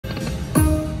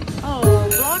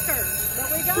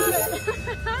got it.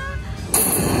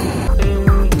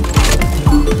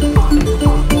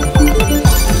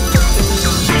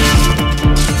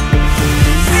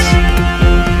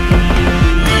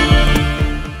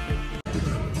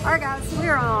 All right, guys,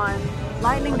 we're on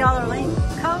Lightning Dollar Link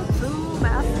Kung Fu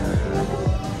Master.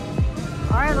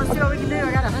 All right, let's see what we can do.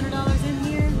 I got $100 in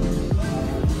here.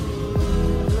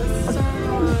 Let's start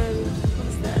on,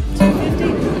 what's that, 250?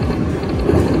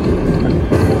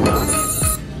 All right.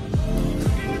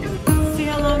 See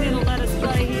how long it'll let us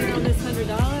play here on this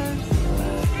 $100.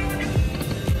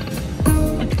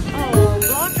 Oh,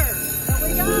 blocker, but we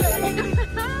got it.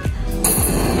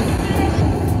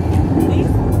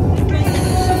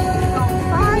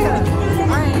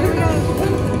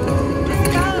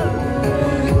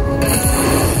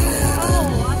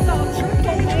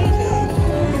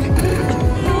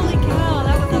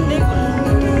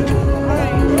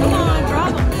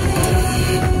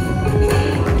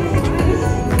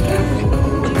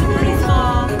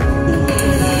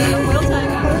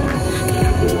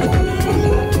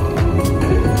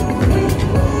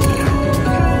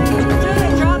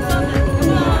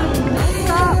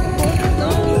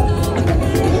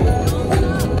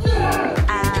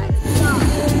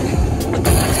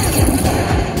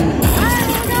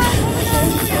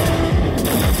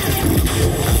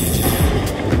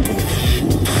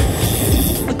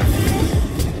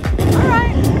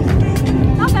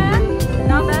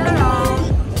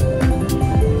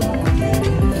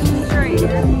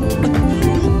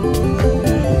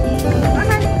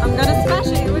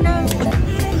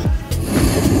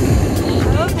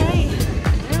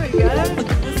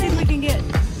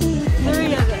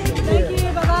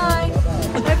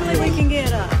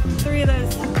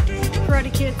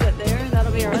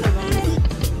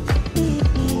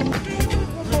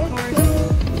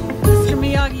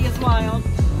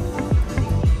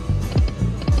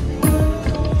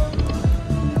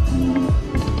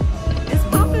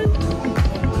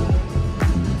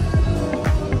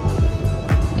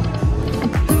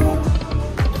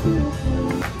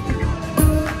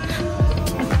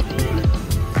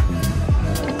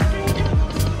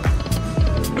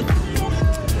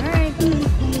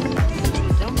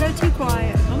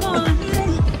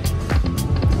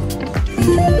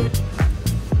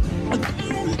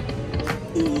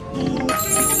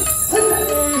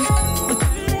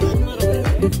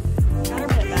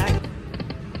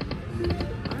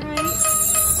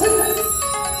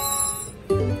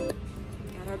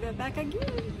 Back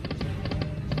again.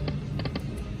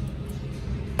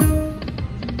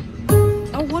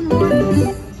 Oh, one more.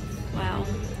 Wow.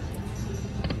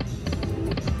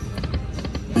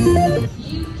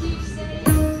 You keep saying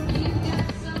you got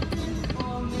something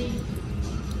for me.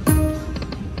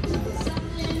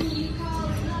 Something you call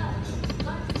love,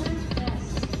 but confess.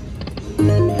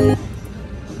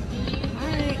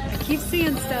 Alright, I keep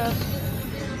seeing stuff.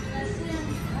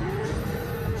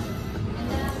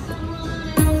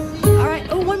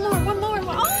 Oh, one more. Oh!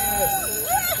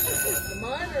 The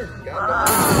minor.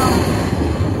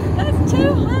 That's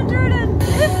 $250.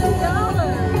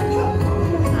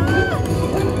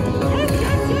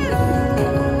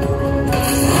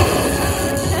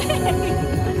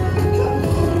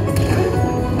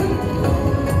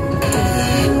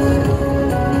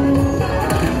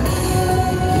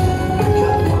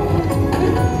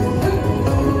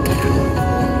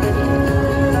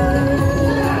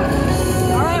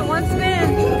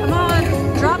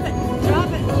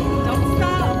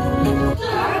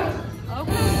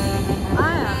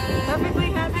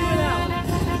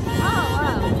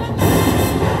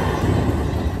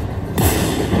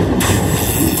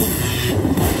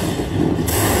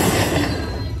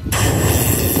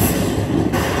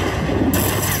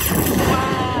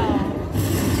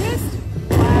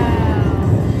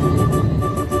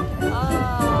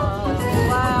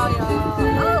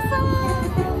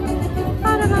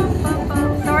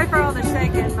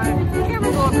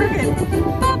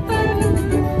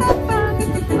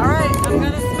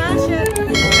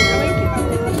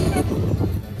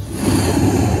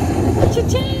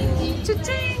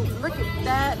 Look at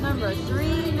that number,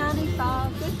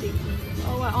 $395.50.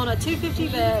 Oh wow, on a 250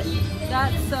 bet,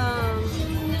 that's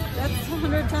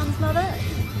 100 times my bet,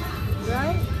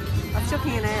 right? I still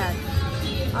can't add.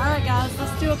 All right, guys,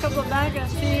 let's do a couple of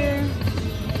backups here.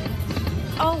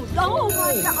 Oh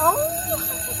my God!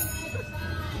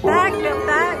 Oh,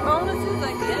 back bonuses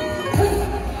again.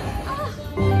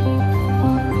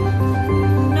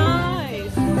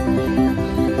 Nice.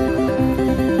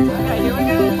 Okay, here we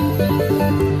go.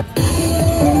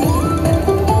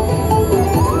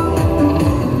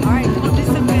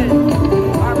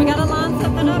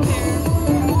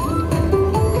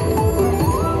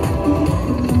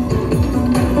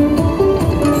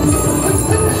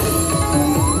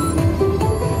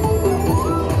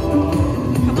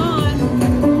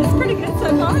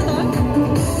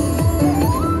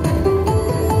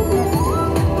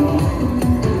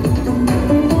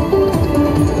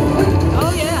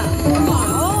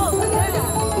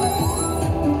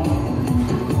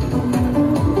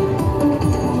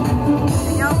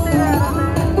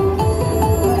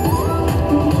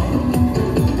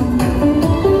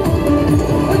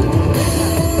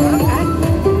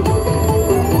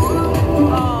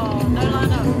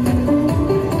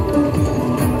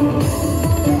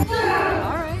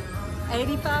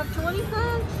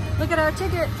 Look at our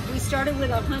ticket. We started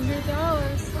with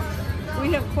 $100.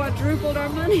 We have quadrupled our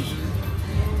money.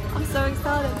 I'm so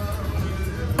excited.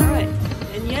 All right,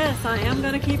 and yes, I am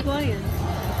gonna keep playing.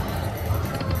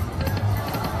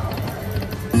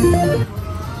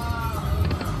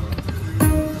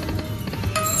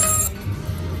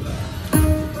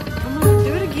 Come on,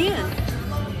 do it again.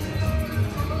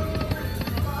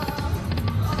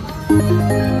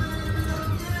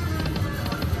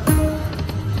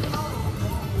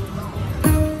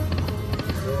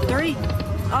 Three.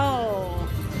 Oh.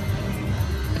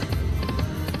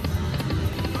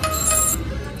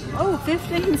 Oh,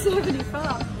 15.75.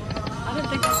 I didn't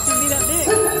think that was gonna be that big.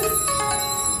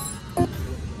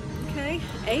 Okay,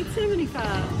 8.75.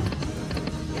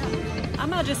 Yeah, I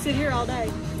might just sit here all day.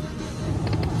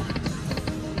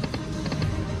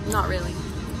 Not really.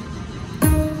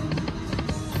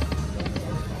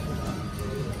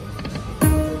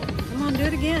 Come on, do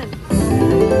it again.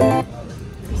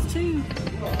 There's two.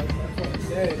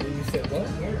 You said what?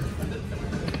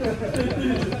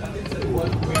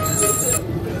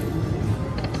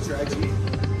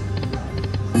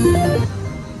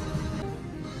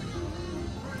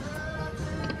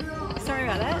 Sorry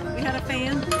about that. We had a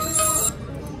fan.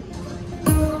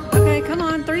 Okay, come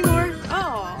on, three more.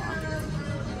 Oh.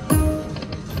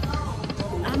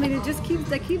 I mean, it just keeps,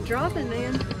 they keep dropping,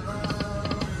 man.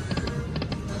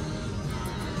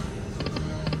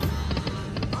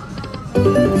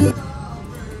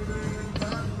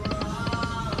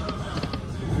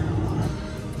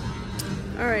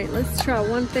 All right, let's try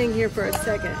one thing here for a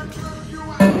second. Just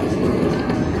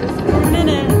for a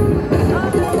minute.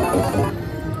 Oh.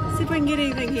 See if we can get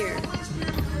anything here.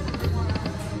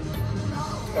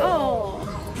 Oh.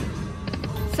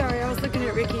 Sorry, I was looking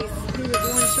at Ricky's. He was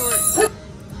one short.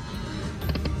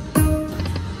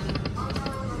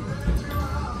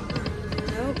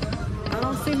 Nope, I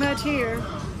don't see much here.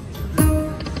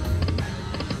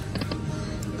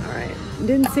 All right,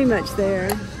 didn't see much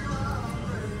there.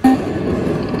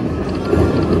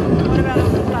 What about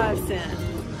on the 5 cent?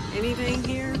 Anything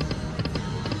here?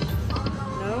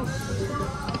 Nope.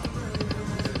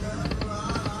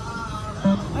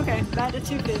 Okay, back to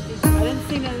 2.50. I didn't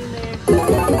see nothing there.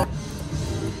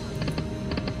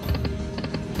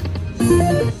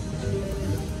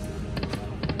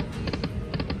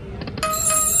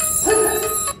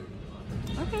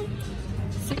 Okay,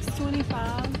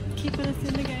 6.25, keeping us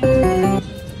in the game.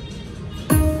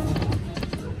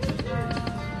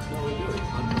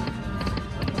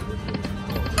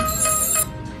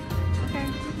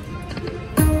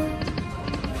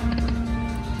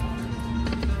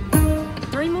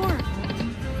 Three more.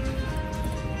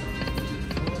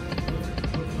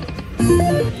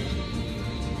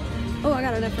 Oh, I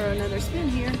got enough for another spin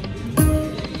here.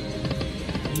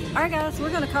 All right, guys, we're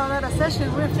gonna call that a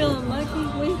session. We're feeling lucky.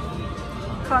 We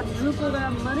quadrupled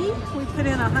our money. We put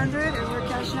in 100 and we're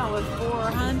cashing out with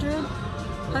 400.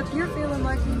 Hope you're feeling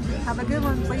lucky. Have a good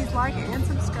one. Please like and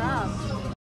subscribe.